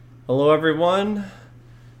Hello, everyone.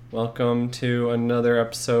 Welcome to another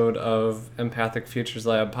episode of Empathic Futures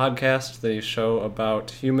Lab podcast, the show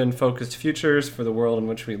about human-focused futures for the world in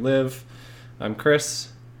which we live. I'm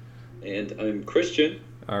Chris. And I'm Christian.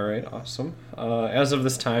 All right, awesome. As of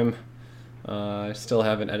this time, I still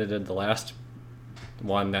haven't edited the last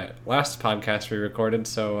podcast we recorded,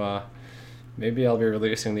 so maybe I'll be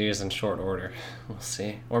releasing these in short order. We'll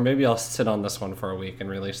see. Or maybe I'll sit on this one for a week and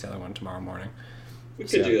release the other one tomorrow morning. We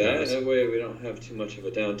could do that. That way we don't have too much of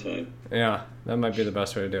a downtime. Yeah, that might be the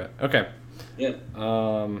best way to do it. Okay. Yeah.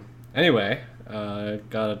 Anyway,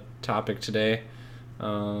 got a topic today.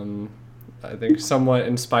 I think somewhat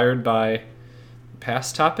inspired by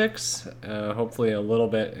past topics. Hopefully a little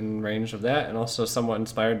bit in range of that, and also somewhat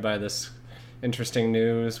inspired by this interesting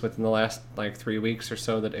news within the last 3 weeks or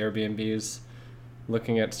so that Airbnb is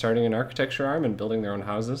looking at starting an architecture arm and building their own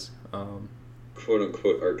houses. Quote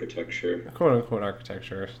unquote architecture. Quote unquote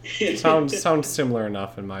architecture. Sounds similar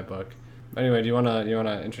enough in my book. Anyway, do you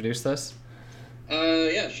wanna introduce this?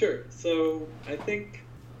 Yeah, sure. So I think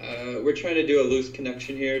we're trying to do a loose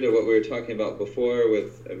connection here to what we were talking about before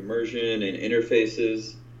with immersion and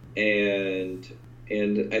interfaces, and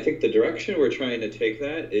I think the direction we're trying to take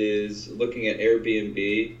that is looking at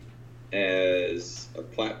Airbnb as a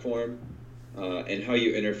platform. And how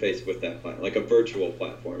you interface with that platform, like a virtual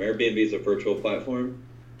platform. Airbnb is a virtual platform,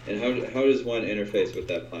 and how does one interface with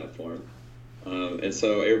that platform? And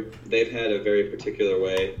so they've had a very particular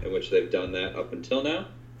way in which they've done that up until now,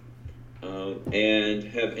 and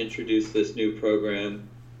have introduced this new program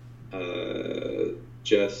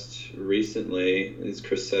just recently, as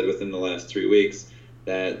Chris said, within the last 3 weeks,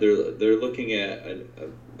 that they're looking at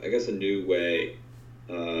a new way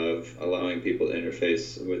of allowing people to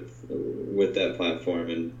interface with that platform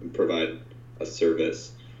and provide a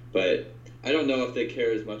service. But I don't know if they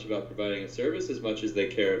care as much about providing a service as much as they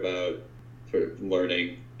care about sort of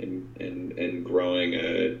learning and growing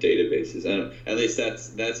databases. At least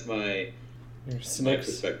that's my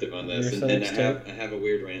perspective on this. And I have a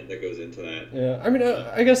weird rant that goes into that. Yeah, I mean,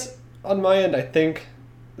 I guess on my end, I think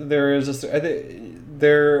there is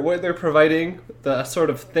what they're providing, the sort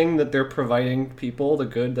of thing that they're providing people, the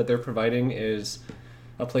good that they're providing is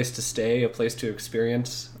a place to stay, a place to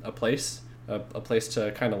experience, a place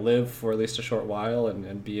to kind of live for at least a short while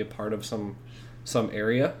and be a part of some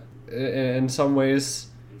area. In some ways,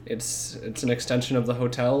 it's an extension of the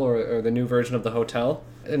hotel or the new version of the hotel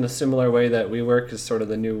in a similar way that WeWork is sort of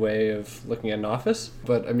the new way of looking at an office.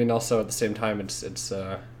 But I mean, also at the same time, it's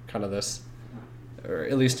kind of this, or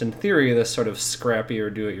at least in theory, this sort of scrappy or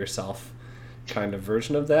do-it-yourself kind of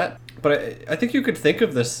version of that. But I think you could think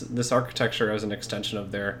of this architecture as an extension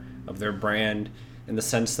of their brand, in the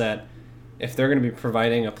sense that if they're going to be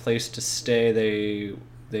providing a place to stay,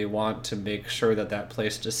 they want to make sure that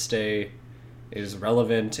place to stay is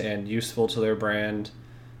relevant and useful to their brand.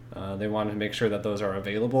 They want to make sure that those are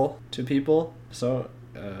available to people. So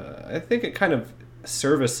I think it kind of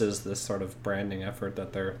services this sort of branding effort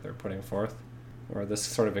that they're putting forth, or this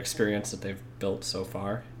sort of experience that they've built so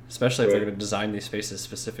far, especially if they're going to design these spaces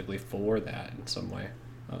specifically for that in some way.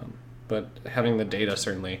 But having the data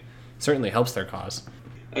certainly helps their cause.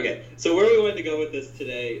 Okay, so where we wanted to go with this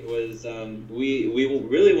today was we will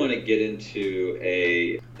really want to get into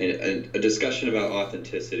a discussion about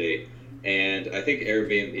authenticity, and I think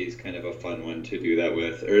Airbnb is kind of a fun one to do that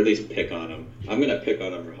with, or at least pick on them. I'm going to pick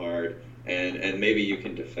on them hard, and maybe you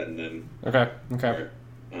can defend them. Okay. Or,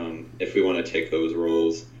 if we want to take those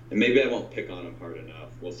roles, and maybe I won't pick on them hard enough.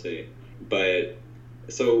 We'll see. But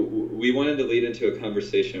so we wanted to lead into a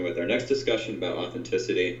conversation with our next discussion about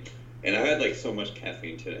authenticity. And I had so much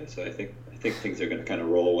caffeine today, so I think things are going to kind of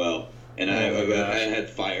roll well. And I had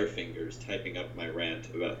fire fingers typing up my rant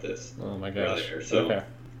about this. Oh my gosh! Earlier. So okay.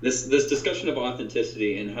 This discussion of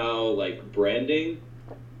authenticity and how branding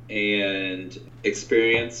and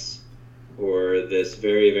experience, or this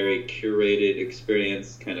very, very curated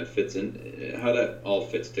experience, kind of fits in, how that all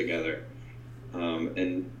fits together.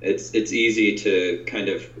 And it's easy to kind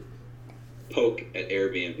of poke at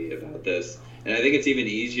Airbnb about this. And I think it's even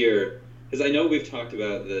easier, because I know we've talked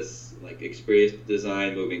about this experience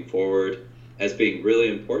design moving forward as being really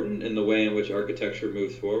important in the way in which architecture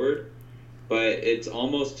moves forward. But it's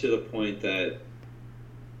almost to the point that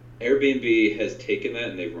Airbnb has taken that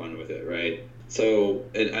and they've run with it, right? So,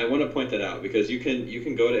 and I want to point that out, because you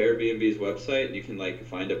can go to Airbnb's website and you can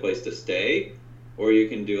find a place to stay, or you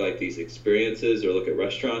can do these experiences or look at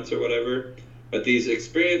restaurants or whatever. But these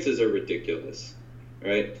experiences are ridiculous,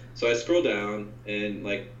 right? So I scroll down, and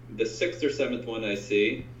the 6th or 7th one I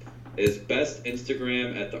see is best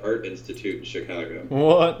Instagram at the Art Institute in Chicago.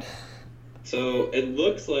 What? So it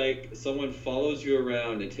looks like someone follows you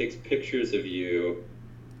around and takes pictures of you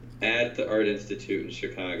at the Art Institute in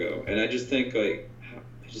Chicago, and I just think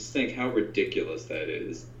how ridiculous that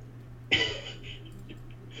is.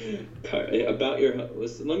 About your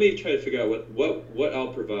listen, let me try to figure out what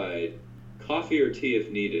I'll provide. Coffee or tea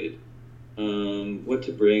if needed. What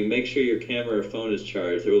to bring. Make sure your camera or phone is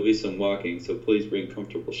charged. There will be some walking, so please bring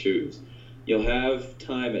comfortable shoes. You'll have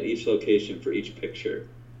time at each location for each picture.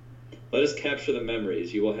 Let us capture the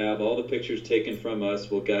memories. You will have all the pictures taken from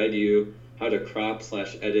us. We'll guide you how to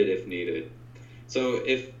crop/edit if needed. So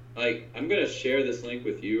if I'm gonna share this link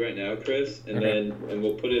with you right now, Chris, and then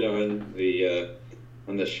we'll put it on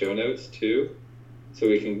the show notes too, so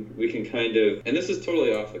we can kind of, and this is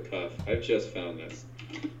totally off the cuff. I've just found this,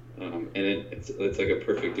 and it's like a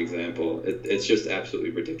perfect example. It's just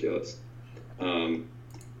absolutely ridiculous, and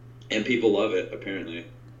people love it apparently.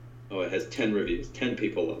 Oh, it has 10 reviews. 10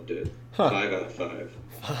 people loved it. Huh. 5 out of 5.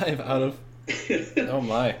 5 out of. Oh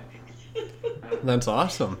my. That's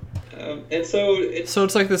awesome. And so it's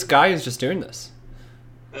like this guy is just doing this.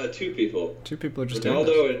 2 people. 2 people are just doing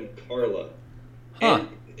this. Ronaldo and Carla. Huh. And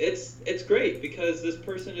it's great because this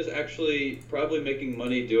person is actually probably making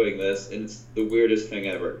money doing this, and it's the weirdest thing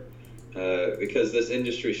ever. Because this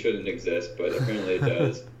industry shouldn't exist, but apparently it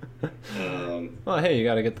does. Well, hey, you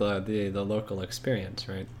got to get the local experience,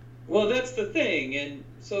 right? Well, that's the thing, and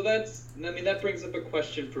so that brings up a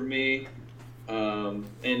question for me.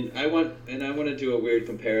 And I want to do a weird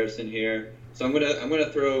comparison here. So I'm gonna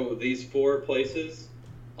throw these 4 places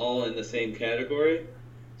all in the same category.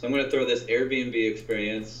 So I'm gonna throw this Airbnb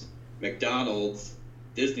experience, McDonald's,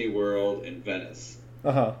 Disney World, and Venice.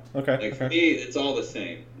 Okay. For me, it's all the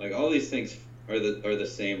same. Like all these things are the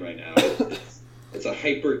same right now. It's a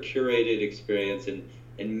hyper curated experience, and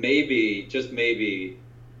maybe, just maybe,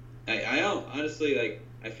 I don't honestly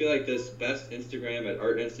I feel like this best Instagram at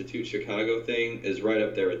Art Institute Chicago thing is right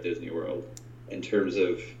up there with Disney World in terms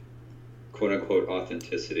of quote unquote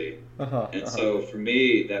authenticity. So for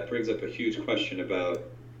me, that brings up a huge question about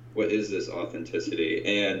what is this authenticity?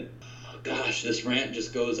 And oh gosh, this rant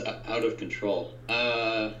just goes out of control.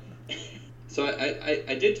 So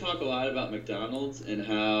I did talk a lot about McDonald's and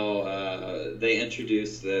how they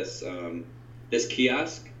introduced this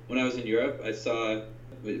kiosk. When I was in Europe, I saw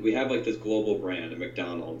we have like this global brand at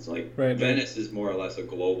McDonald's. Venice is more or less a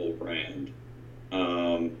global brand,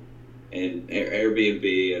 and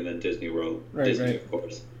Airbnb, and then Disney World, Disney of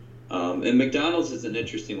course. And McDonald's is an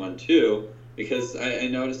interesting one too, because I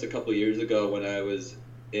noticed a couple years ago when I was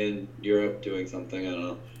in Europe doing something, I don't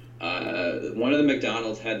know, one of the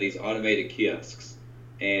McDonald's had these automated kiosks,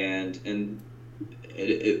 and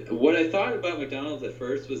what I thought about McDonald's at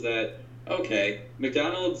first was that, okay,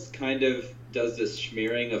 McDonald's kind of does this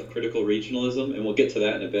smearing of critical regionalism, and we'll get to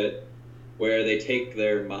that in a bit, where they take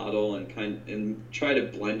their model and try to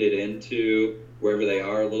blend it into wherever they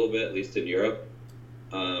are a little bit, at least in Europe.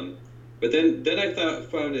 But then I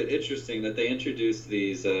found it interesting that they introduced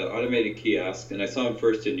these automated kiosks, and I saw them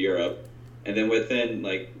first in Europe, and then within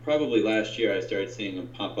probably last year I started seeing them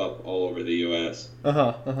pop up all over the U.S.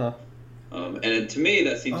 And to me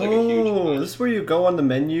that seems like a huge. Oh, this is where you go on the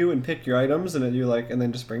menu and pick your items, and then you and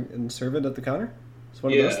then just bring and serve it at the counter. It's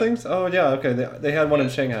one of those things. Oh yeah, okay. They had one in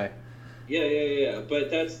Shanghai. Yeah.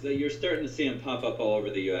 But you're starting to see them pop up all over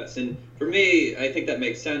the U.S. And for me, I think that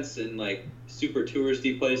makes sense in super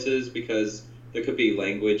touristy places because there could be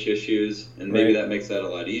language issues, and maybe that makes that a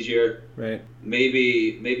lot easier. Right.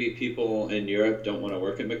 Maybe people in Europe don't want to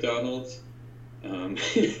work at McDonald's.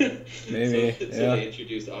 Maybe. So they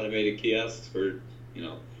introduced automated kiosks for, I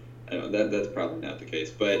don't know, that's probably not the case.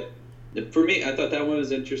 But for me, I thought that one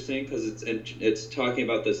was interesting because it's talking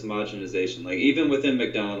about this homogenization. Even within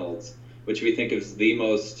McDonald's, which we think is the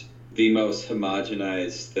most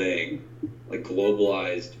homogenized thing,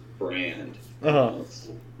 globalized brand.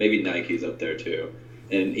 Maybe Nike's up there too.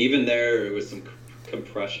 And even there was some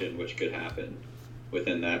compression which could happen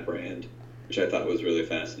within that brand, which I thought was really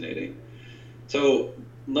fascinating. So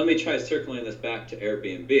let me try circling this back to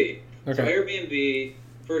Airbnb. Okay. So Airbnb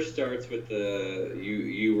first starts with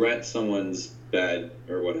you rent someone's bed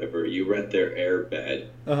or whatever. You rent their air bed,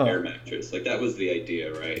 air mattress. That was the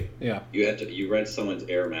idea, right? Yeah. You rent someone's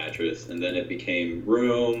air mattress, and then it became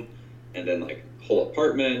room, and then whole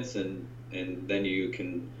apartments, and then you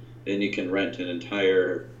can rent an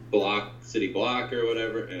entire city block or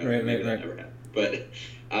whatever. Maybe that never happened. But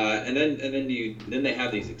and then they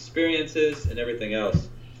have these experiences and everything else.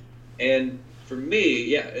 And for me,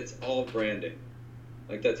 yeah, it's all branding.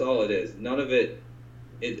 That's all it is. None of it.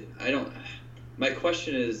 My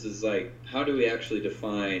question is how do we actually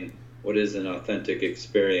define what is an authentic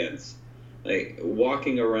experience? like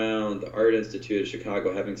walking around the Art Institute of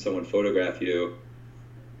Chicago, having someone photograph you.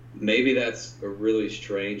 Maybe that's a really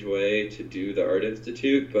strange way to do the Art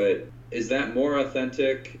Institute, but is that more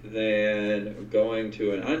authentic than going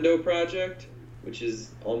to an Undo project, which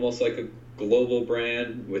is almost like a global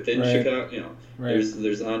brand within Chicago?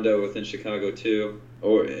 There's Undo within Chicago too.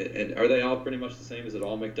 And are they all pretty much the same? Is it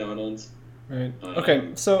all McDonald's? Right. Okay.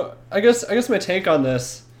 So I guess my take on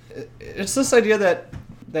this, it's this idea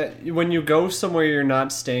that when you go somewhere, you're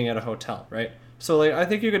not staying at a hotel, right? So like I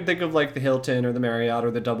think you could think of like the Hilton or the Marriott or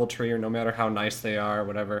the DoubleTree, or no matter how nice they are, or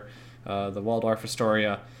whatever, the Waldorf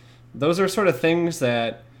Astoria. Those are sort of things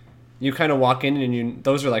that you kind of walk in and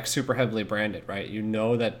those are like super heavily branded, right? You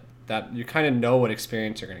know that you kind of know what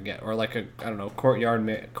experience you're going to get. Or like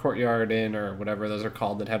Courtyard Inn or whatever those are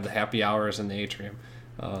called that have the happy hours in the atrium.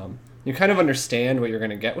 You kind of understand what you're going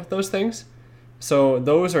to get with those things. So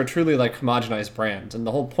those are truly like homogenized brands. And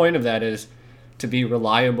the whole point of that is to be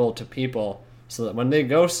reliable to people so that when they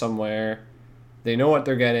go somewhere, they know what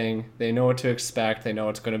they're getting, they know what to expect, they know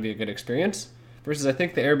it's going to be a good experience. Versus I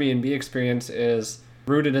think the Airbnb experience is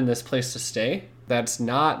rooted in this place to stay. That's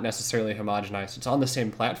not necessarily homogenized. It's on the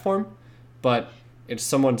same platform, but it's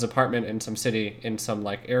someone's apartment in some city, in some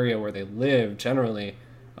like area where they live generally.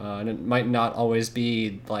 And it might not always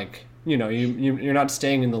be like, you're not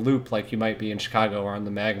staying in the Loop like you might be in Chicago or on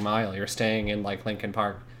the Mag Mile. You're staying in like Lincoln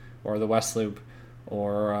Park or the West Loop,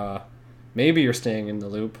 or maybe you're staying in the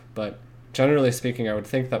Loop, but generally speaking, I would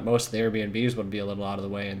think that most of the Airbnbs would be a little out of the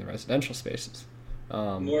way in the residential spaces.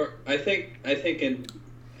 I think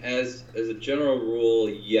as a general rule,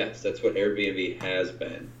 yes, that's what Airbnb has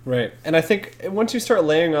been. Right, and I think once you start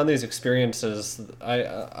layering on these experiences,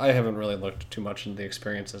 I haven't really looked too much into the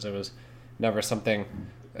experiences. It was never something.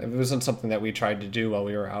 It wasn't something that we tried to do while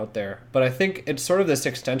we were out there. But I think it's sort of this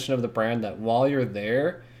extension of the brand that while you're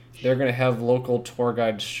there, they're going to have local tour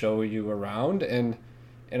guides show you around, and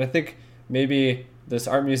I think maybe this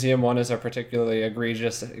art museum one is a particularly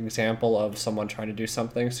egregious example of someone trying to do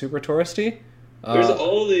something super touristy. There's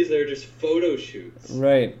all these that are just photo shoots.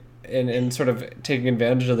 Right, and sort of taking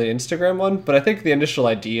advantage of the Instagram one. But I think the initial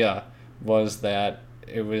idea was that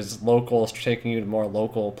it was locals taking you to more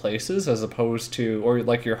local places as opposed to, or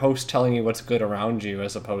like your host telling you what's good around you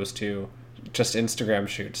as opposed to just Instagram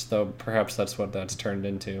shoots, though perhaps that's what that's turned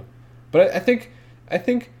into. But I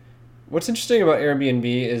think what's interesting about Airbnb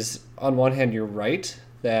is, on one hand, you're right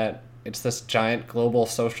that it's this giant global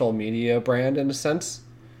social media brand in a sense,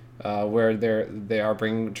 where they are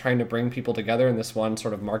trying to bring people together in this one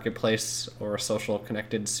sort of marketplace or social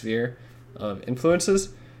connected sphere of influences,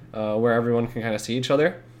 where everyone can kind of see each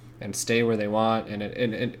other and stay where they want, and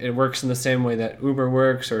it works in the same way that Uber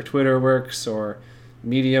works or Twitter works or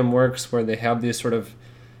Medium works, where they have these sort of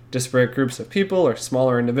disparate groups of people or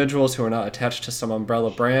smaller individuals who are not attached to some umbrella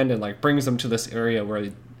brand, and like brings them to this area where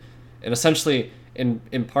it essentially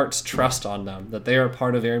imparts trust on them that they are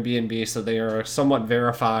part of Airbnb, so they are somewhat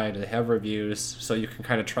verified, they have reviews, so you can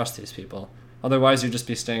kind of trust these people. Otherwise, you'd just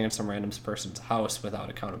be staying in some random person's house without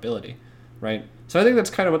accountability, right? So I think that's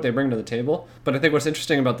kind of what they bring to the table. But I think what's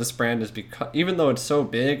interesting about this brand is because even though it's so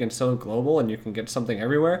big and so global and you can get something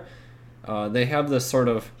everywhere, they have this sort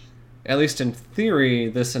of, at least in theory,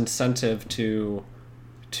 this incentive to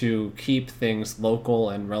keep things local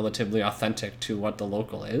and relatively authentic to what the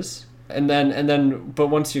local is. And then, but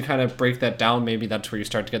once you kind of break that down, maybe that's where you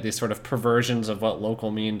start to get these sort of perversions of what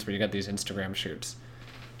local means, where you get these Instagram shoots.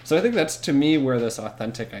 So I think that's, to me, where this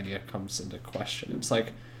authentic idea comes into question. It's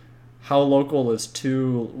like, how local is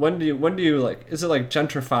too? When do you like? Is it like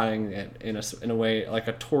gentrifying it in a way, like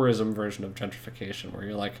a tourism version of gentrification, where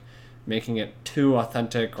you're like making it too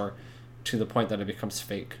authentic or to the point that it becomes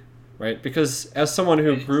fake, right? Because as someone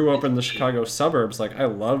who grew up in the Chicago suburbs, like I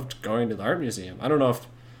loved going to the art museum. I don't know if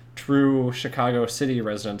true Chicago city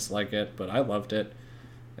residents like it, but I loved it,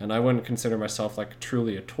 and I wouldn't consider myself like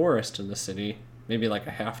truly a tourist in the city. Maybe like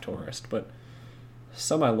a half tourist, but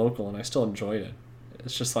semi-local, and I still enjoyed it.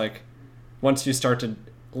 It's just like once you start to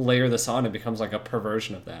layer this on, it becomes like a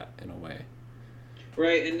perversion of that in a way.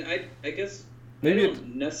 Right, and I guess maybe I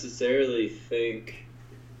don't necessarily think.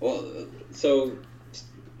 Well, so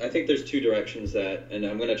I think there's two directions that, and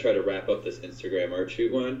I'm going to try to wrap up this Instagram art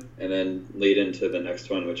shoot one, and then lead into the next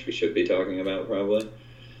one, which we should be talking about probably.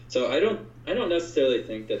 So I don't necessarily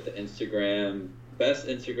think that the best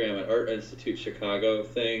Instagram at Art Institute Chicago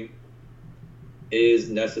thing is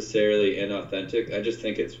necessarily inauthentic. I just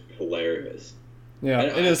think it's hilarious. Yeah,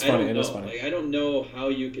 it is funny. It is funny. Like, I don't know how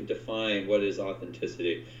you could define what is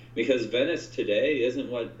authenticity, because Venice today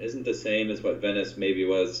isn't the same as what Venice maybe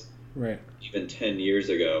was right even 10 years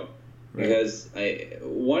ago. Right. Because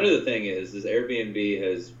one of the thing is Airbnb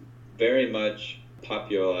has very much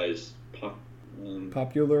Popularized?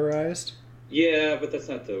 yeah, but that's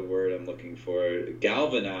not the word I'm looking for.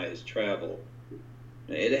 Galvanized travel.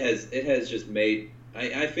 It has just made.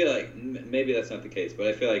 I feel like maybe that's not the case, but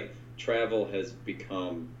I feel like travel has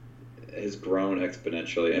grown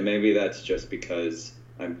exponentially, and maybe that's just because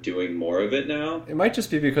I'm doing more of it now. It might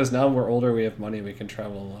just be because now we're older, we have money, we can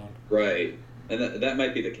travel alone. Right, and that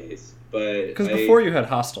might be the case. But Because before you had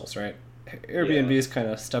hostels, right? Airbnb Yeah. is kind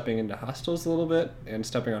of stepping into hostels a little bit and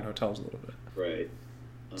stepping on hotels a little bit. right,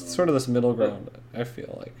 It's sort of this middle ground, I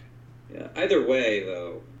feel like. yeah. Either way,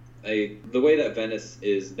 though, the way that Venice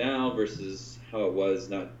is now versus how it was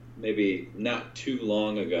maybe not too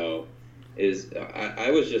long ago is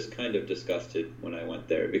I was just kind of disgusted when I went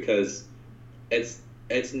there because it's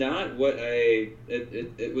not what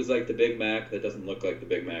it was like the Big Mac that doesn't look like the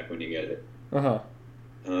Big Mac when you get it. Uh-huh.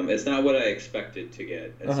 It's not what I expected to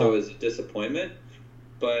get, and so it was a disappointment.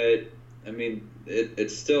 But I mean,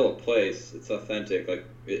 it's still a place. It's authentic. Like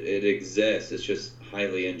it exists. It's just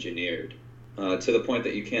highly engineered to the point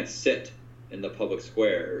that you can't sit in the public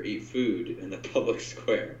square or eat food in the public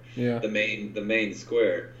square. Yeah. The main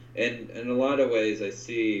square. And in a lot of ways, I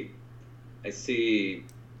see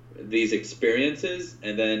these experiences,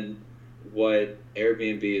 and then what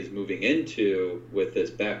Airbnb is moving into with this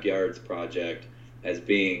backyards project as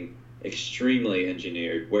being extremely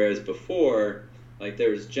engineered, whereas before, like,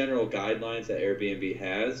 there's general guidelines that Airbnb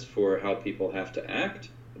has for how people have to act,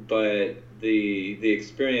 but the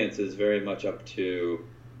experience is very much up to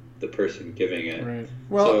the person giving it. Right.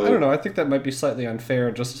 Well, So- I don't know. I think that might be slightly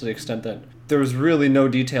unfair just to the extent that there's really no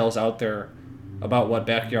details out there about what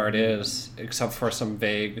backyard is, except for some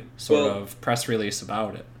vague sort Well- of press release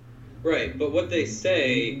about it. Right, but what they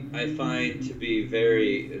say I find to be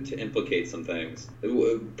to implicate some things,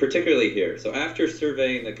 particularly here. So after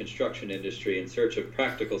surveying the construction industry in search of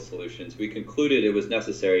practical solutions, we concluded it was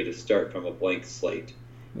necessary to start from a blank slate.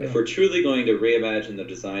 Yeah. If we're truly going to reimagine the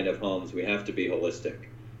design of homes, we have to be holistic.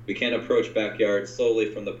 We can't approach backyards solely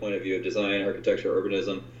from the point of view of design, architecture,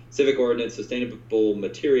 urbanism, civic ordinance, sustainable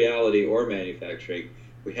materiality, or manufacturing.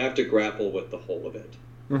 We have to grapple with the whole of it.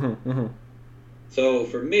 Mm-hmm, mm-hmm. So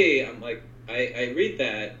for me, I'm like, I read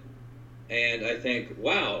that and I think,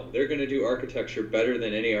 wow, they're going to do architecture better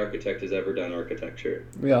than any architect has ever done architecture.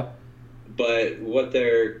 Yeah. But what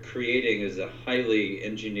they're creating is a highly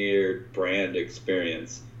engineered brand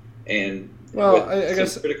experience. And Well, with I some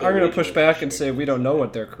guess I'm critical going to push regional back and say we don't know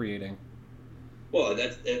what they're creating. Well,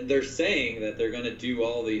 they're saying that they're going to do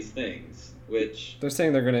all these things, which They're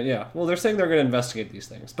saying they're going to, yeah. Well, they're saying they're going to investigate these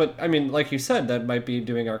things. But, I mean, like you said, that might be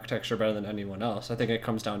doing architecture better than anyone else. I think it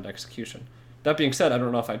comes down to execution. That being said, I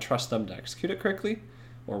don't know if I trust them to execute it correctly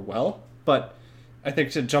or well. But I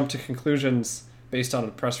think to jump to conclusions based on a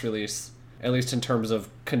press release, at least in terms of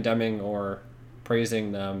condemning or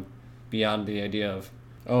praising them beyond the idea of,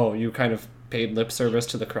 oh, you kind of paid lip service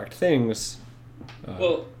to the correct things.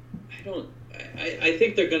 well, I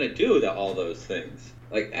think they're going to do all those things.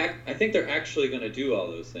 Like, I think they're actually going to do all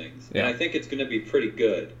those things. Yeah. And I think it's going to be pretty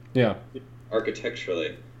good Yeah.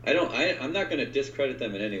 architecturally. I'm not going to discredit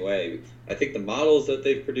them in any way. I think the models that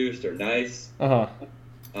they've produced are nice. Uh-huh.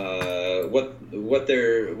 What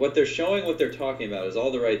they're showing, what they're talking about is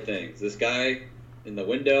all the right things. This guy in the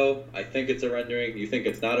window, I think it's a rendering. You think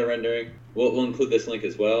it's not a rendering? We'll include this link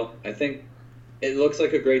as well. I think it looks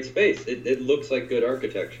like a great space. It looks like good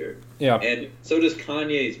architecture. Yeah. And so does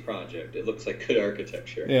Kanye's project. It looks like good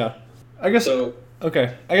architecture. Yeah. I guess... So,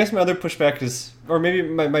 Okay, I guess my other pushback is, or maybe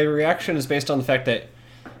my reaction is based on the fact that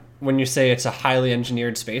when you say it's a highly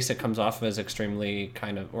engineered space, it comes off as extremely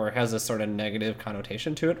kind of, or has a sort of negative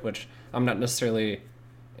connotation to it, which I'm not necessarily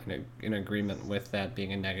in agreement with that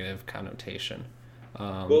being a negative connotation.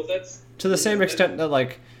 well, that's To the same extent that,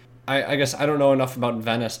 like, I guess I don't know enough about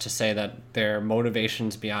Venice to say that their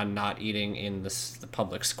motivations beyond not eating in the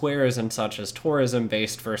public squares and such as tourism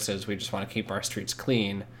based versus we just want to keep our streets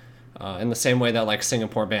clean. In the same way that like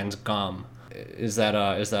Singapore bans gum, is that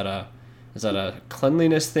a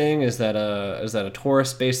cleanliness thing? Is that a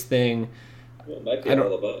tourist based thing? well, it might be I don't-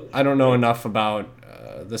 all above. I don't know enough about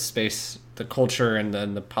the space, the culture, and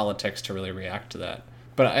then the politics to really react to that.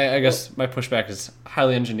 But I guess my pushback is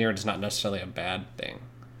highly engineered is not necessarily a bad thing.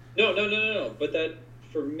 No. But that,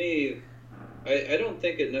 for me, I don't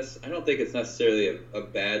think it's necessarily a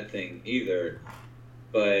bad thing either.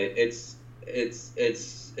 But it's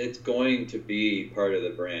going to be part of the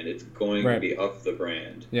brand. It's going to Right. be of the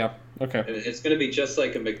brand. Yeah. Okay. And it's going to be just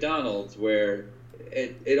like a McDonald's where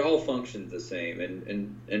it all functions the same,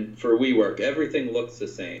 and for WeWork, everything looks the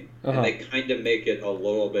same, and they kind of make it a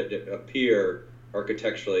little bit appear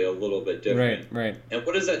architecturally a little bit different. Right. And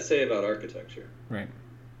what does that say about architecture? Right.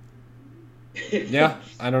 Yeah,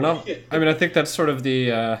 I don't know. I mean, I think that's sort of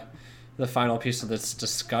the final piece of this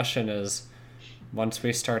discussion is once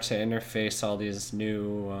we start to interface all these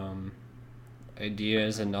new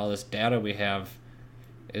ideas and all this data we have,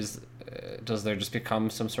 does there just become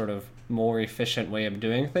some sort of more efficient way of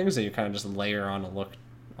doing things that you kind of just layer on a look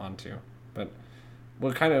onto? But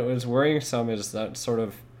what kind of is worrisome is that sort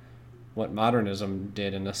of what modernism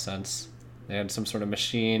did in a sense. They had some sort of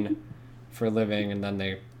machine for living, and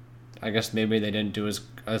then I guess maybe they didn't do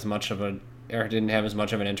as much of or didn't have as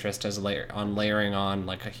much of an interest as layering on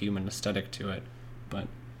like a human aesthetic to it. But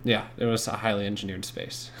yeah, it was a highly engineered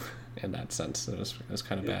space in that sense. It was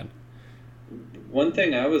kind of bad. One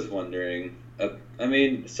thing I was wondering, I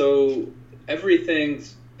mean, so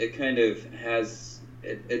everything's, it kind of has,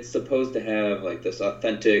 it's supposed to have like this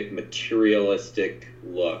authentic materialistic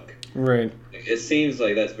look. Right. It seems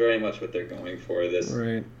like that's very much what they're going for. This.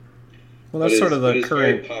 Right. Well, that's sort of the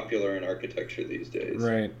current. Very popular in architecture these days.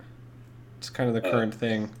 Right. It's kind of the current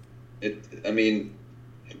thing. I mean,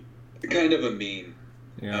 kind of a meme.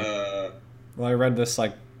 Yeah. Well, I read this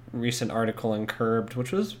like recent article in Curbed,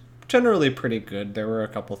 which was generally pretty good. There were a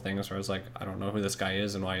couple things where I was like, I don't know who this guy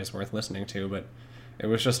is and why he's worth listening to, but it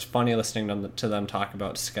was just funny listening to them talk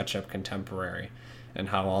about SketchUp Contemporary and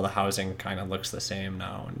how all the housing kind of looks the same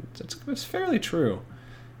now, and it's fairly true.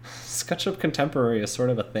 SketchUp Contemporary is sort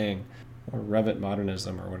of a thing, or Revit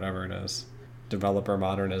modernism, or whatever it is, developer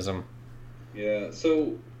modernism. Yeah.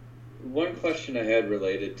 So one question I had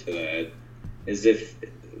related to that is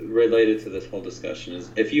related to this whole discussion is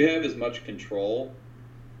if you have as much control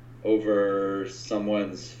over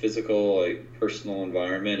someone's physical, like personal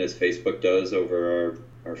environment as Facebook does over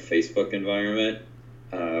our Facebook environment,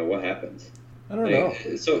 what happens? I don't know.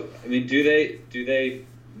 So, I mean, do they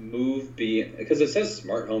move because it says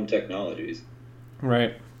smart home technologies.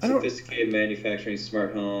 Right. Sophisticated manufacturing,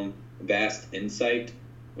 smart home, vast insight.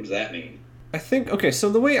 What does that mean? I think, okay, so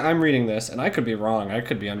the way I'm reading this, and I could be wrong, I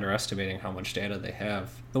could be underestimating how much data they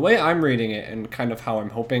have. The way I'm reading it and kind of how I'm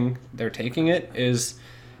hoping they're taking it is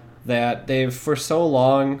that they've for so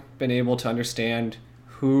long been able to understand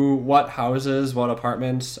what houses, what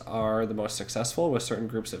apartments are the most successful with certain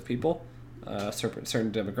groups of people,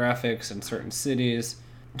 certain demographics in certain cities.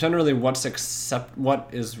 Generally, what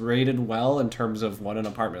is rated well in terms of what an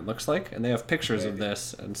apartment looks like, and they have pictures of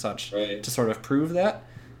this and such to sort of prove that.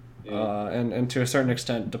 Yeah. And to a certain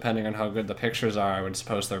extent, depending on how good the pictures are, I would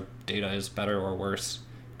suppose their data is better or worse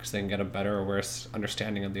because they can get a better or worse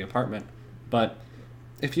understanding of the apartment. But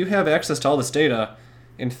if you have access to all this data,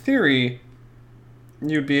 in theory,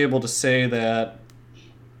 you'd be able to say that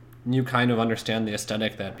you kind of understand the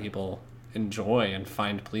aesthetic that people enjoy and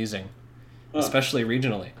find pleasing, especially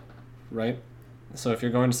regionally, right? So if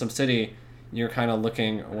you're going to some city, you're kind of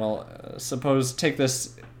looking, well, suppose, take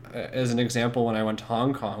this as an example. When I went to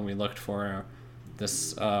Hong Kong, we looked for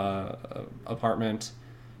this apartment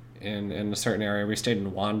in a certain area. We stayed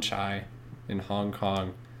in Wan Chai in Hong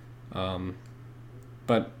Kong.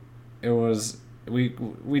 But it was,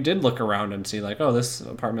 we did look around and see like, oh, this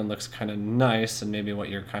apartment looks kind of nice and maybe what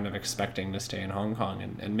you're kind of expecting to stay in Hong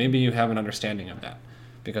Kong. And maybe you have an understanding of that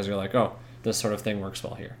because you're like, oh, this sort of thing works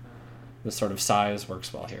well here. This sort of size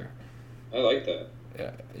works well here. I like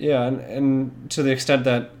that. Yeah, and to the extent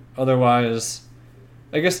that otherwise,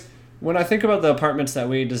 I guess when I think about the apartments that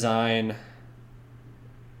we design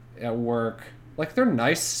at work, like they're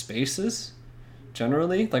nice spaces.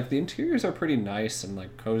 Generally, like the interiors are pretty nice and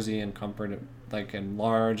like cozy and comfort, like and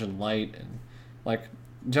large and light, and like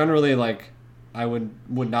generally like I would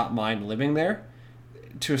not mind living there.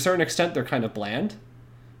 To a certain extent, they're kind of bland,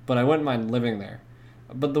 but I wouldn't mind living there.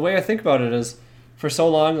 But the way I think about it is, for so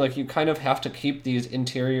long, like you kind of have to keep these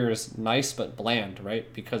interiors nice but bland,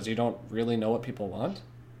 right? Because you don't really know what people want,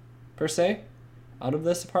 per se, out of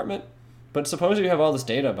this apartment. But suppose you have all this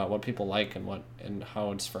data about what people like and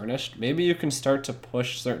how it's furnished. Maybe you can start to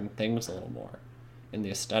push certain things a little more in the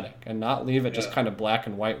aesthetic and not leave it just kind of black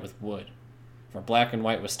and white with wood or black and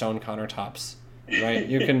white with stone countertops, right?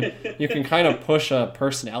 You can kind of push a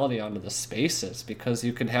personality onto the spaces because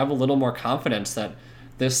you can have a little more confidence that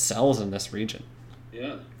this sells in this region.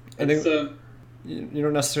 Yeah. I think you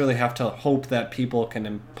don't necessarily have to hope that people can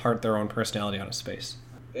impart their own personality on a space.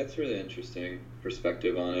 That's really interesting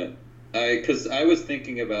perspective on it. Because I was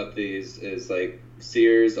thinking about these as like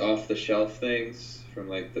Sears off-the-shelf things from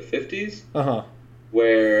like the 50s, Uh-huh.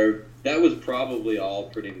 where that was probably all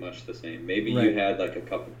pretty much the same. Maybe you Right. had like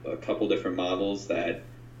a couple different models that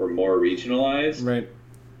were more regionalized, Right.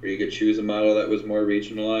 where you could choose a model that was more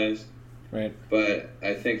regionalized. Right. But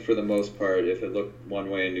I think for the most part, if it looked one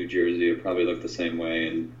way in New Jersey, it probably looked the same way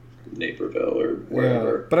in Naperville or Yeah.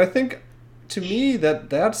 wherever. But I think to me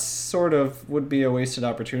that's sort of would be a wasted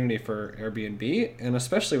opportunity for Airbnb, and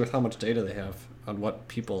especially with how much data they have on what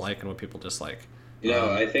people like and what people dislike.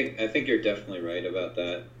 I think you're definitely right about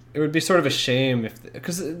that. It would be sort of a shame if,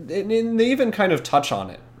 because they even kind of touch on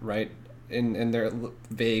it, right, in their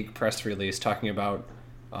vague press release, talking about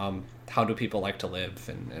how do people like to live,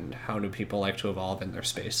 and how do people like to evolve in their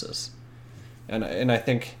spaces, and I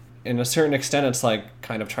think in a certain extent it's like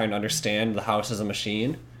kind of trying to understand the house as a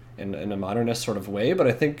machine in a modernist sort of way, but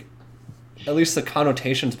I think at least the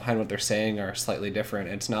connotations behind what they're saying are slightly different.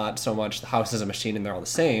 It's not so much the house is a machine and they're all the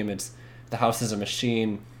same. It's the house is a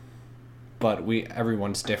machine, but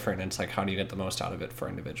everyone's different. And it's like, how do you get the most out of it for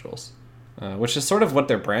individuals? Which is sort of what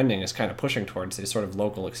their branding is kind of pushing towards, these sort of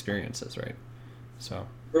local experiences, right? So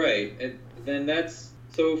Right, and then that's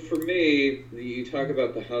so for me. You talk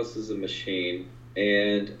about the house as a machine,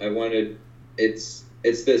 and I wanted it's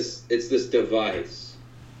this device.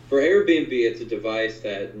 For Airbnb, it's a device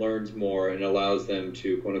that learns more and allows them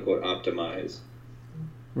to quote unquote optimize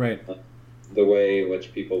right, the way in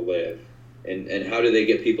which people live. And how do they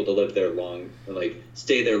get people to live there long, like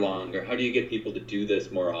stay there longer? How do you get people to do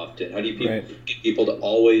this more often? How do you right, get people to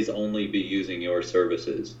always only be using your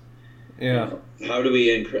services? yeah, How do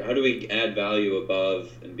we add value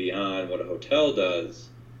above and beyond what a hotel does,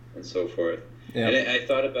 and so forth? yeah, And I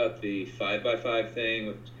thought about the 5x5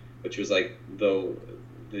 thing, which was like the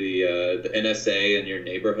NSA in your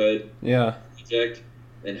neighborhood yeah, project,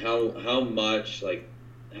 and how much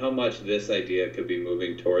this idea could be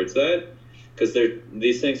moving towards that, because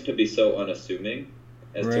these things can be so unassuming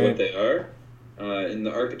as to right. what they are, and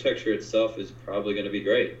the architecture itself is probably going to be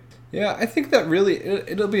great. Yeah, I think that really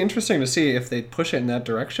it'll be interesting to see if they push it in that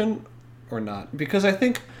direction or not, because I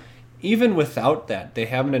think even without that, they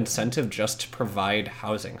have an incentive just to provide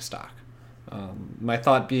housing stock. My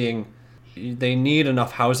thought being, they need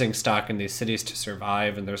enough housing stock in these cities to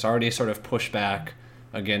survive, and there's already sort of pushback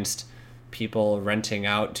against people renting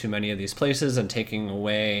out too many of these places and taking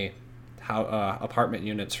away apartment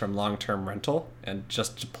units from long-term rental and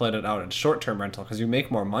just to put it out in short-term rental, because you make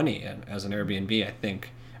more money as an Airbnb, I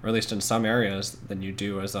think, or at least in some areas, than you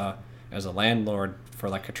do as a landlord for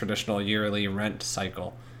like a traditional yearly rent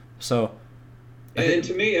cycle. So And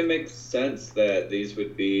to me, it makes sense that these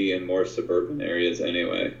would be in more suburban areas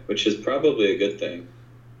anyway, which is probably a good thing.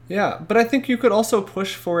 yeah, but I think you could also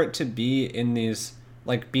push for it to be in these,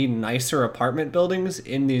 like, be nicer apartment buildings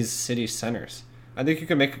in these city centers. I think you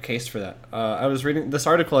could make a case for that. I was reading this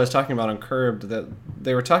article I was talking about on Curbed, that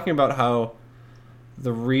they were talking about how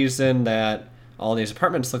the reason that all these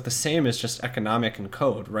apartments look the same is just economic and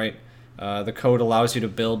code, right? The code allows you to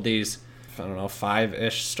build these, I don't know,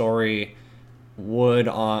 5-ish story wood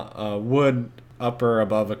upper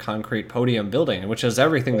above a concrete podium building, which is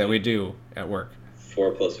everything that we do at work. 4+1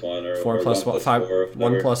 or 4+1, 4,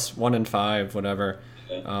 1+1 and 5, whatever.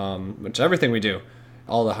 Yeah. Which everything we do,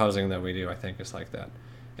 all the housing that we do, I think, is like that,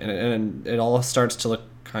 and it all starts to look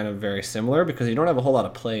kind of very similar because you don't have a whole lot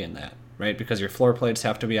of play in that, right? Because your floor plates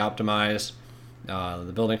have to be optimized.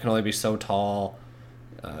 The building can only be so tall.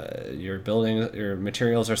 Your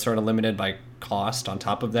materials are sort of limited by cost on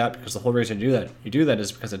top of that, because the whole reason you do that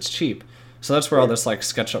is because it's cheap. So that's where all this like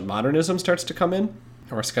SketchUp modernism starts to come in,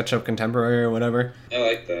 or SketchUp contemporary, or whatever. I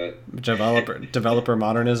like that. Developer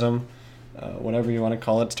modernism, whatever you want to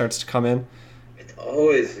call it, starts to come in. It's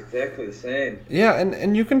always exactly the same. Yeah,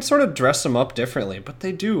 and you can sort of dress them up differently, but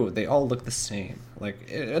they all look the same.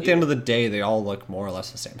 Like, at the end of the day, they all look more or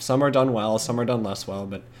less the same. Some are done well, some are done less well,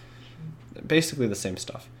 but basically the same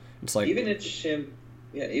stuff. It's like, Even in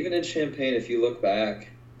Champaign, if you look back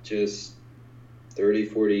just 30,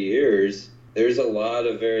 40 years, there's a lot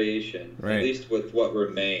of variation, Right. at least with what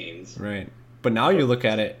remains. right. But now you look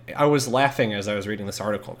at it, I was laughing as I was reading this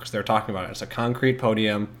article, because they're talking about it. It's a concrete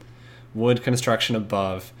podium, wood construction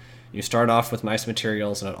above. You start off with nice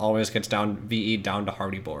materials, and it always gets VE down to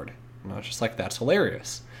hardy board. And I was just like, that's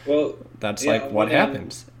hilarious. Well, That's yeah, like what well,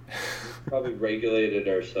 happens. probably regulated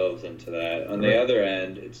ourselves into that. On Right. the other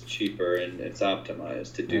end, it's cheaper and it's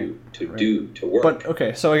optimized to work. But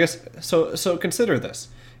okay, so I guess so consider this.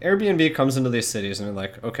 Airbnb comes into these cities and they're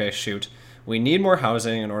like, okay, shoot, we need more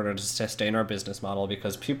housing in order to sustain our business model,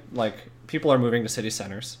 because people are moving to city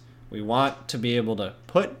centers. We want to be able to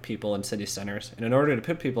put people in city centers, and in order to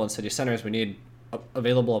put people in city centers, we need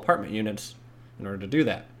available apartment units in order to do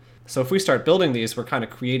that. So if we start building these, we're kind of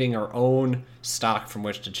creating our own stock from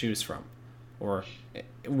which to choose from. Or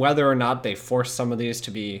whether or not they force some of these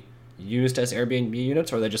to be used as Airbnb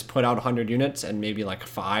units, or they just put out 100 units and maybe like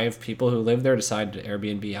 5 people who live there decide to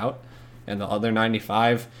Airbnb out, and the other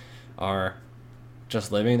 95 are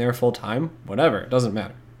just living there full time, whatever, it doesn't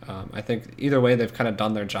matter. I think either way they've kind of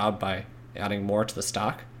done their job by adding more to the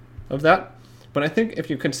stock of that. But I think if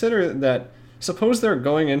you consider that, suppose they're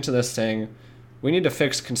going into this saying, we need to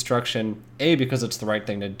fix construction, A, because it's the right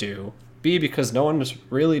thing to do, B, because no one has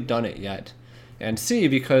really done it yet, and C,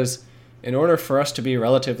 because in order for us to be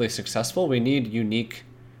relatively successful, we need unique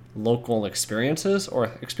local experiences,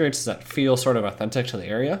 or experiences that feel sort of authentic to the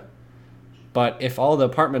area. But if all the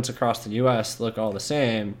apartments across the US look all the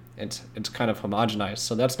same, it's kind of homogenized,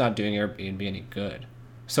 so that's not doing Airbnb any good.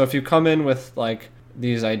 So if you come in with like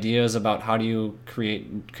these ideas about how do you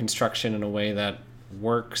create construction in a way that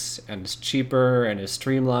works and is cheaper and is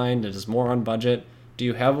streamlined and is more on budget, do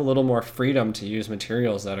you have a little more freedom to use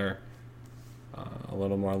materials that are a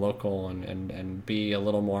little more local and be a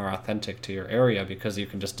little more authentic to your area, because you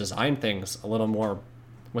can just design things a little more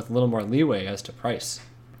with a little more leeway as to price.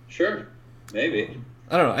 Sure, maybe.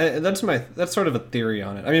 I don't know. That's sort of a theory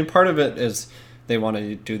on it. I mean, part of it is they want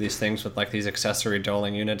to do these things with like these accessory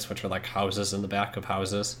dwelling units, which are like houses in the back of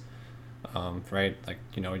houses, right? Like,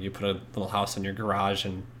 you know, you put a little house in your garage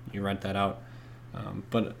and you rent that out.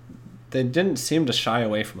 But they didn't seem to shy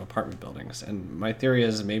away from apartment buildings. And my theory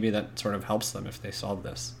is maybe that sort of helps them if they solve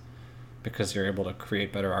this, because you're able to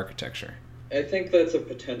create better architecture. I think that's a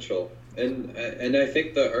potential. And I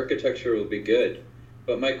think the architecture will be good.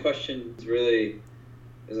 But my question is really,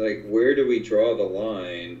 is like, where do we draw the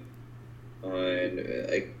line on,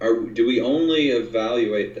 like, do we only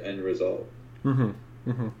evaluate the end result in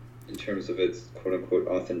terms of its quote unquote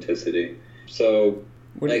authenticity? So,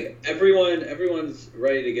 like, everyone's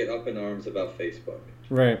ready to get up in arms about Facebook,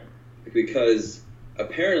 right? Because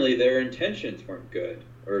apparently their intentions weren't good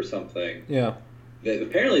or something. Yeah.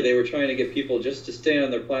 Apparently they were trying to get people just to stay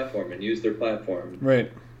on their platform and use their platform.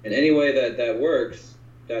 Right. And any way that works,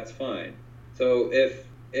 that's fine. So if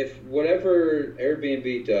whatever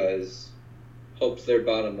Airbnb does helps their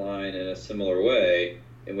bottom line in a similar way,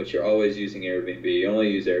 in which you're always using Airbnb, you only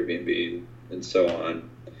use Airbnb, and so on,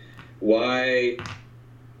 why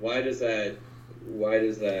does that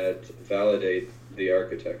validate the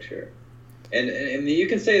architecture? And you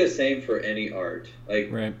can say the same for any art. Like,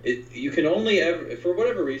 right. You can only ever, for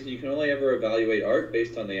whatever reason, you can only ever evaluate art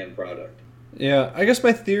based on the end product. Yeah, I guess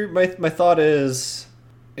my thought is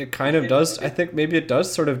it kind of does. I think maybe it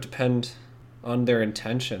does sort of depend on their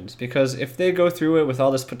intentions, because if they go through it with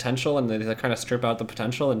all this potential and they kind of strip out the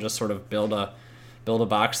potential and just sort of build a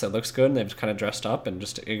box that looks good and they've kind of dressed up and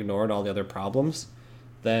just ignored all the other problems,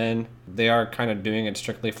 then they are kind of doing it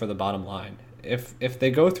strictly for the bottom line. If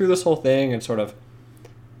they go through this whole thing and sort of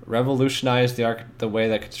revolutionize the way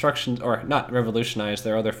that construction, or not revolutionize,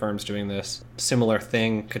 there are other firms doing this similar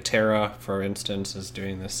thing. Katerra, for instance, is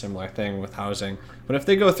doing this similar thing with housing. But if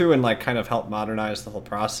they go through and like kind of help modernize the whole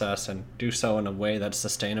process and do so in a way that's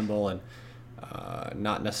sustainable and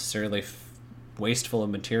not necessarily wasteful of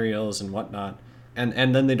materials and whatnot,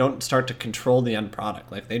 and then they don't start to control the end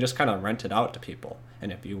product, like they just kind of rent it out to people.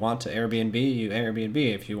 And if you want to Airbnb, you Airbnb.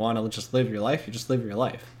 If you want to just live your life, you just live your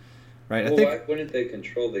life. Right? Well, why wouldn't they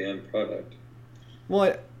control the end product?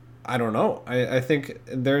 Well, I don't know. I think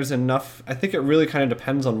there's enough. I think it really kind of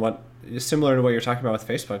depends on what, similar to what you're talking about with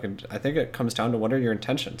Facebook. And I think it comes down to what are your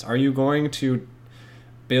intentions. Are you going to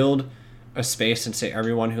build a space and say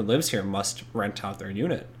everyone who lives here must rent out their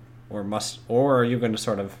unit, or are you going to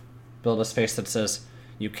sort of build a space that says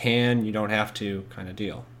you don't have to kind of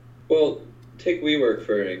deal? Well, take WeWork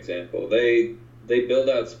for an example. They build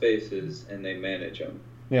out spaces and they manage them.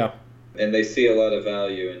 Yeah. And they see a lot of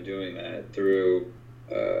value in doing that through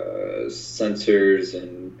sensors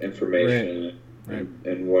and information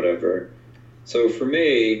and whatever. So for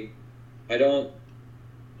me, I don't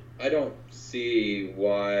see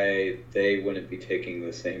why they wouldn't be taking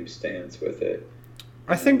the same stance with it.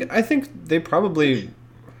 I think they probably.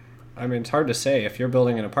 I mean, it's hard to say. If you're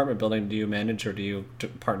building an apartment building, do you manage or do you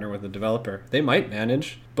partner with a developer? They might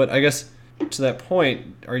manage, but I guess to that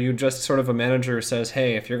point, are you just sort of a manager who says,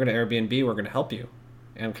 hey, if you're going to Airbnb, we're going to help you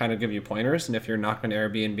and kind of give you pointers, and if you're not going to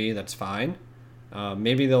Airbnb, that's fine.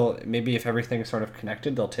 Maybe if everything's sort of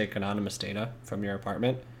connected, they'll take anonymous data from your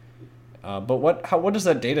apartment. But what does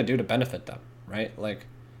that data do to benefit them, right? Like,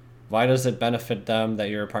 why does it benefit them that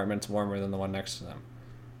your apartment's warmer than the one next to them?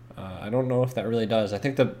 I don't know if that really does. I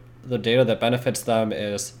think the data that benefits them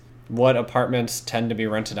is what apartments tend to be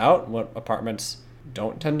rented out, what apartments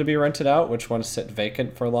don't tend to be rented out, which ones sit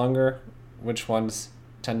vacant for longer, which ones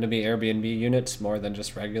tend to be Airbnb units more than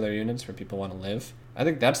just regular units where people want to live. I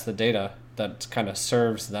think that's the data that kind of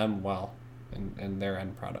serves them well in their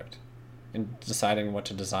end product in deciding what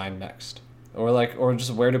to design next. Or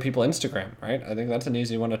just where do people Instagram, right? I think that's an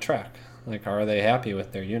easy one to track. Like, are they happy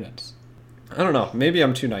with their units? I don't know. Maybe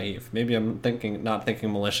I'm too naive. Maybe I'm not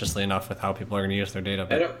thinking maliciously enough with how people are going to use their data.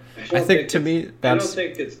 But I think to me, that's... I don't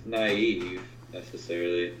think it's naive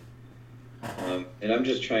necessarily. And I'm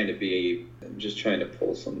just trying to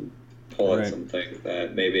pull at some things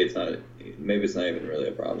that maybe it's not even really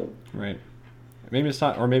a problem. Right. Maybe it's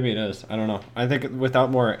not, or maybe it is. I don't know. I think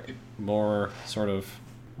without more sort of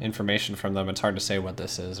information from them, it's hard to say what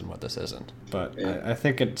this is and what this isn't. But yeah. I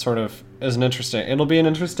think it sort of is it'll be an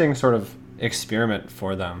interesting sort of experiment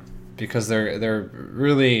for them, because they're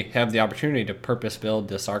really have the opportunity to purpose build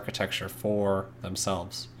this architecture for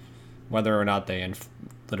themselves, whether or not they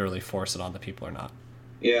literally force it on the people or not.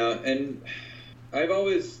 Yeah, and I've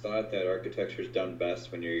always thought that architecture is done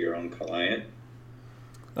best when you're your own client.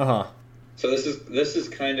 Uh-huh. So this is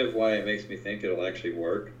kind of why it makes me think it'll actually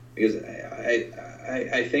work, because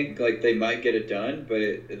I think like they might get it done,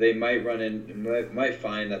 but they might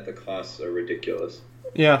find that the costs are ridiculous.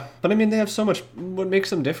 Yeah, but I mean, they have so much. What makes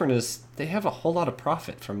them different is they have a whole lot of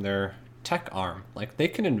profit from their tech arm. Like, they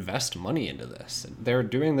can invest money into this. They're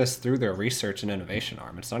doing this through their research and innovation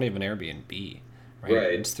arm. It's not even Airbnb, right?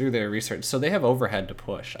 It's through their research. So they have overhead to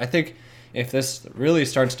push. I think if this really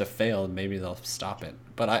starts to fail, maybe they'll stop it.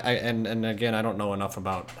 But and again, I don't know enough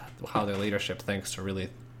about how their leadership thinks to really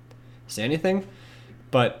say anything.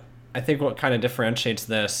 But I think what kind of differentiates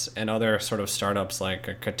this and other sort of startups like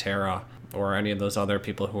a Katerra or any of those other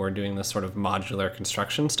people who are doing this sort of modular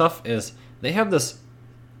construction stuff is they have this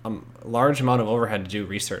large amount of overhead to do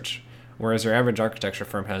research, whereas your average architecture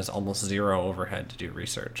firm has almost zero overhead to do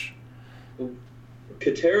research.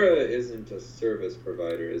 Katerra isn't a service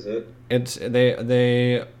provider, is it?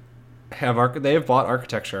 They have bought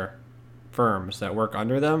architecture firms that work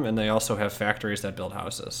under them, and they also have factories that build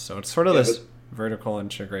houses. So it's sort of this vertical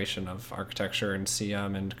integration of architecture and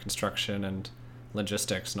CM and construction and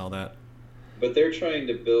logistics and all that. But they're trying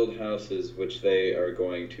to build houses which they are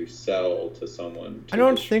going to sell to someone. I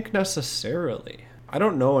don't think necessarily. I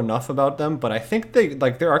don't know enough about them, but I think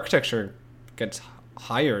their architecture gets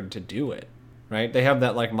hired to do it, right? They have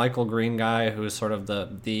that like Michael Green guy who's sort of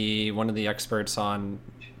the one of the experts on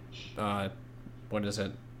what is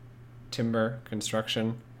it? Timber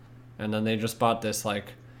construction. And then they just bought this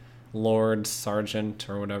like Lord Sargent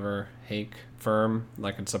or whatever Hake firm.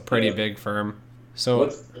 Like, it's a pretty big firm.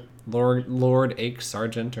 So Lord Ake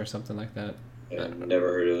Sargent or something like that. Yeah, I've never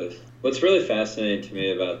heard of this. What's really fascinating to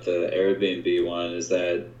me about the Airbnb one is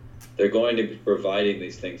that they're going to be providing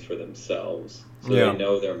these things for themselves. So they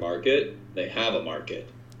know their market. They have a market.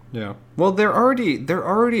 Yeah. Well, they're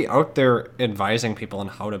already out there advising people on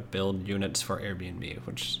how to build units for Airbnb,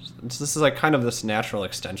 which this is like kind of this natural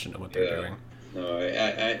extension of what they're doing. No,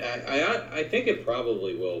 I think it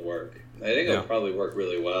probably will work. I think it'll probably work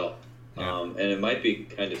really well. Yeah. And it might be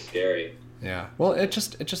kind of scary. Yeah. Well, it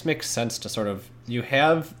just makes sense to sort of you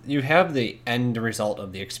have the end result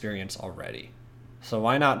of the experience already. So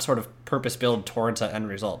why not sort of purpose build towards that end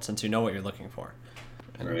result, since you know what you're looking for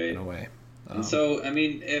in a way. And so, I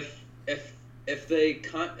mean, if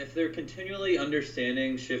they're continually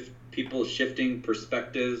understanding people shifting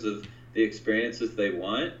perspectives of the experiences they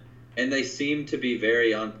want, and they seem to be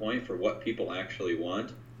very on point for what people actually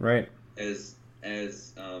want, right? As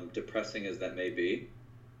depressing as that may be,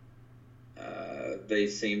 they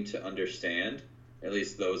seem to understand, at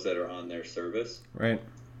least those that are on their service. Right.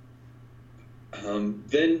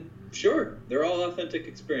 Then sure, they're all authentic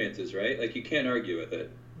experiences, right? Like, you can't argue with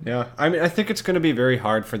it. Yeah, I mean, I think it's going to be very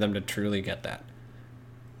hard for them to truly get that.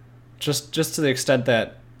 Just to the extent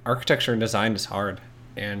that architecture and design is hard,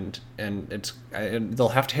 and they'll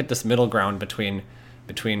have to hit this middle ground between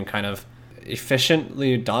kind of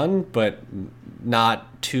efficiently done but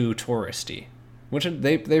not too touristy, which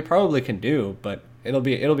they probably can do, but it'll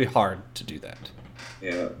be hard to do that.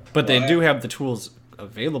 Yeah. But they do have the tools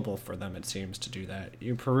available for them, it seems, to do that.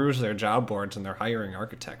 You peruse their job boards, and they're hiring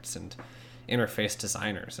architects and interface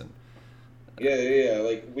designers and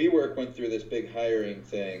like WeWork went through this big hiring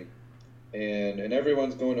thing, and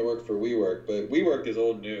everyone's going to work for WeWork, but WeWork is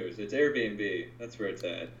old news. It's Airbnb. That's where it's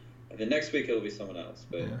at. And the next week it'll be someone else,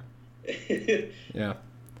 but yeah.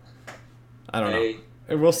 I don't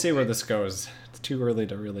know. We'll see where this goes. It's too early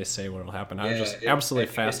to really say what will happen. I was just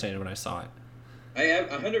absolutely fascinated when I saw it. I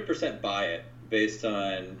 100% buy it based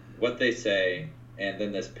on what they say, and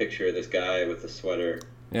then this picture of this guy with the sweater.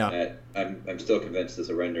 Yeah. that I'm still convinced is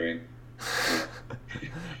a rendering.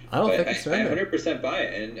 I don't But think it's I random. 100% buy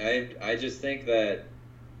it, and I just think that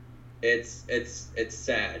it's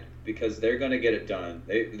sad because they're going to get it done.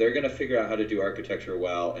 They're going to figure out how to do architecture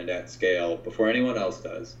well and at scale before anyone else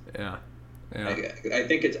does. Yeah. I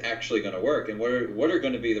think it's actually going to work. And what are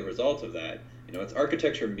going to be the results of that? You know, it's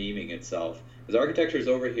architecture memeing itself. Because architecture is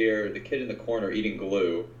over here, the kid in the corner eating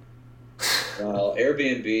glue, while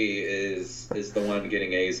Airbnb is the one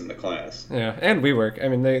getting A's in the class. Yeah, and WeWork. I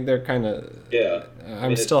mean, they're kind of. Yeah.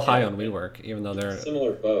 I'm still high on WeWork, even though they're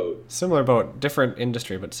similar boat. Similar boat, different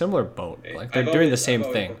industry, but similar boat. Like they're doing the same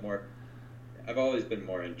thing. I've always been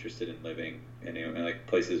more interested in living in like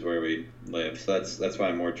places where we live, so that's why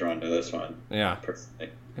I'm more drawn to this one. Yeah.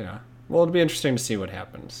 Personally. Yeah. Well, it'll be interesting to see what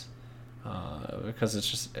happens, because it's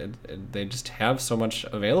just they just have so much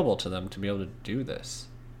available to them to be able to do this.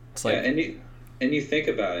 It's like and you think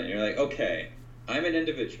about it, and you're like, okay, I'm an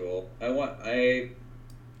individual. I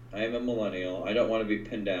am a millennial. I don't want to be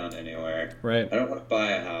pinned down anywhere. Right. I don't want to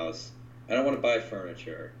buy a house. I don't want to buy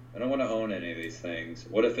furniture. I don't want to own any of these things.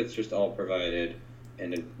 What if it's just all provided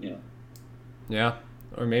and Yeah.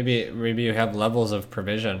 Or maybe you have levels of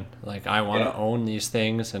provision. Like I want to own these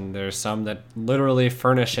things, and there's some that literally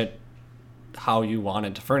furnish it how you want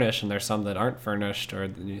it to furnish, and there's some that aren't furnished, or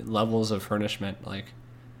the levels of furnishment. Like,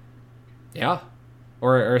 yeah.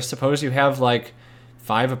 Or suppose you have like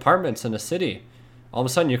 5 apartments in a city. All of a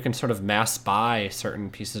sudden you can sort of mass buy certain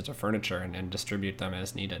pieces of furniture and distribute them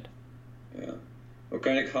as needed. Yeah. We're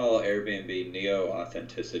going to call Airbnb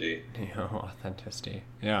neo-authenticity. Neo-authenticity.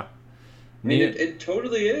 Yeah. I mean, it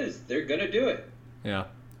totally is. They're going to do it. Yeah.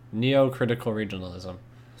 Neo-critical regionalism.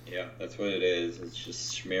 Yeah, that's what it is. It's just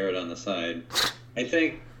smear it on the side. I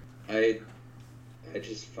think I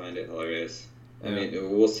just find it hilarious. I mean,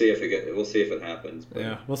 we'll see if it happens. But...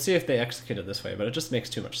 Yeah, we'll see if they execute it this way, but it just makes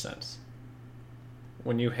too much sense.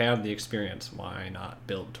 When you have the experience, why not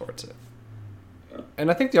build towards it? Yeah. And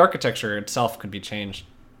I think the architecture itself could be changed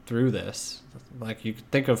through this. Like, you could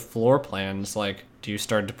think of floor plans, like, do you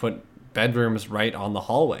start to put bedrooms right on the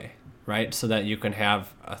hallway, right? So that you can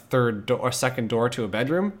have a third door or second door to a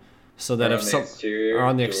bedroom, so that or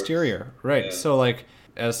on the exterior, right? Yeah. So like,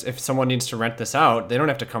 as if someone needs to rent this out, they don't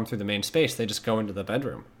have to come through the main space. They just go into the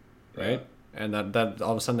bedroom, right? Yeah. And that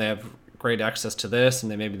all of a sudden they have great access to this,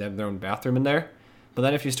 and they have their own bathroom in there. But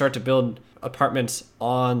then if you start to build apartments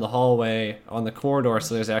on the hallway, on the corridor,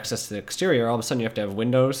 so there's access to the exterior, all of a sudden you have to have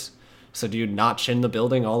windows. So do you notch in the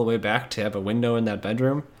building all the way back to have a window in that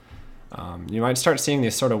bedroom? You might start seeing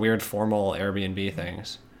these sort of weird formal Airbnb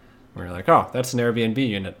things where you're like, oh, that's an Airbnb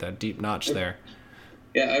unit, that deep notch there.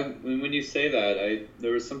 Yeah, when you say that,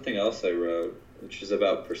 there was something else I wrote, which is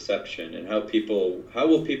about perception and how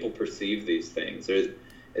will people perceive these things? Is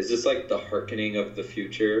this like the hearkening of the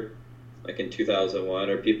future? Like in 2001,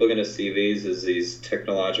 are people going to see these as these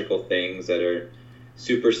technological things that are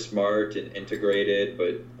super smart and integrated,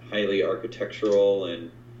 but highly architectural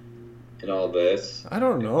and all this? I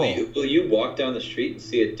don't know. Will you walk down the street and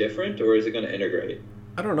see it different, or is it going to integrate?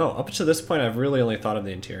 I don't know. Up to this point, I've really only thought of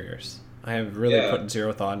the interiors. I have really put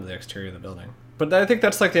zero thought into the exterior of the building. But I think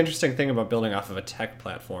that's like the interesting thing about building off of a tech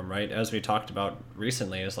platform, right? As we talked about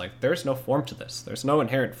recently, is like there's no form to this. There's no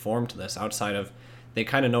inherent form to this outside of they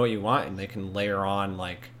kind of know what you want, and they can layer on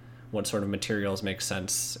like what sort of materials make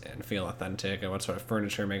sense and feel authentic, and what sort of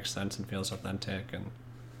furniture makes sense and feels authentic. And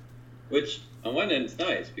which on one end is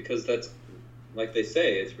nice because that's, like they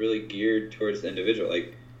say, it's really geared towards the individual.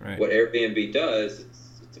 Like what Airbnb does,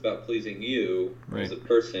 it's about pleasing you as a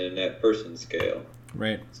person at person scale.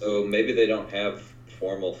 Right. So maybe they don't have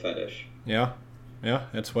formal fetish. Yeah. Yeah.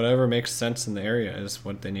 It's whatever makes sense in the area is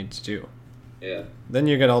what they need to do. Yeah. Then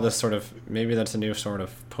you get all this sort of, maybe that's a new sort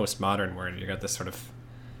of postmodern word. You got this sort of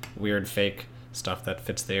weird fake stuff that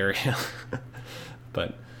fits the area.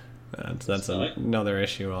 But that's another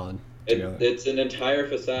issue all together. It's an entire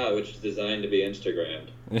facade which is designed to be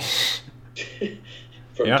Instagrammed.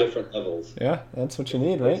 From different levels. Yeah, that's what you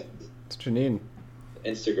need, right? That's what you need.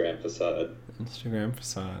 Instagram facade.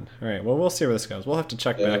 All right, well, we'll see where this goes. We'll have to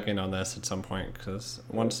check back in on this at some point because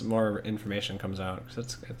once more information comes out,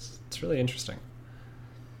 because it's really interesting.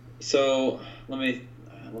 So let me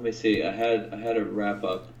see. I had a wrap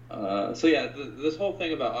up. This whole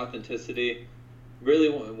thing about authenticity, really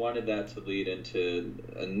wanted that to lead into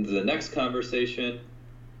the next conversation.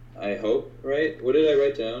 I hope, right? What did I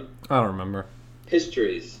write down? I don't remember.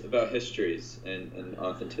 Histories and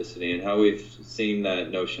authenticity and how we've seen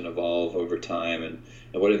that notion evolve over time and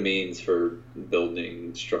what it means for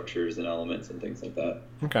building structures and elements and things like that.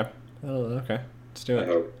 Okay. Let's do it. I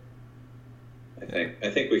hope. I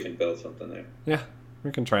think we can build something there. Yeah.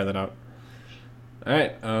 We can try that out. All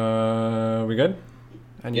right. We good?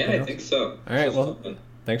 Anything I else? think so. All right. Well,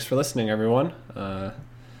 thanks for listening, everyone.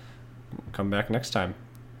 Come back next time.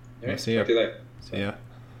 All right, see you. talk to you later. See ya.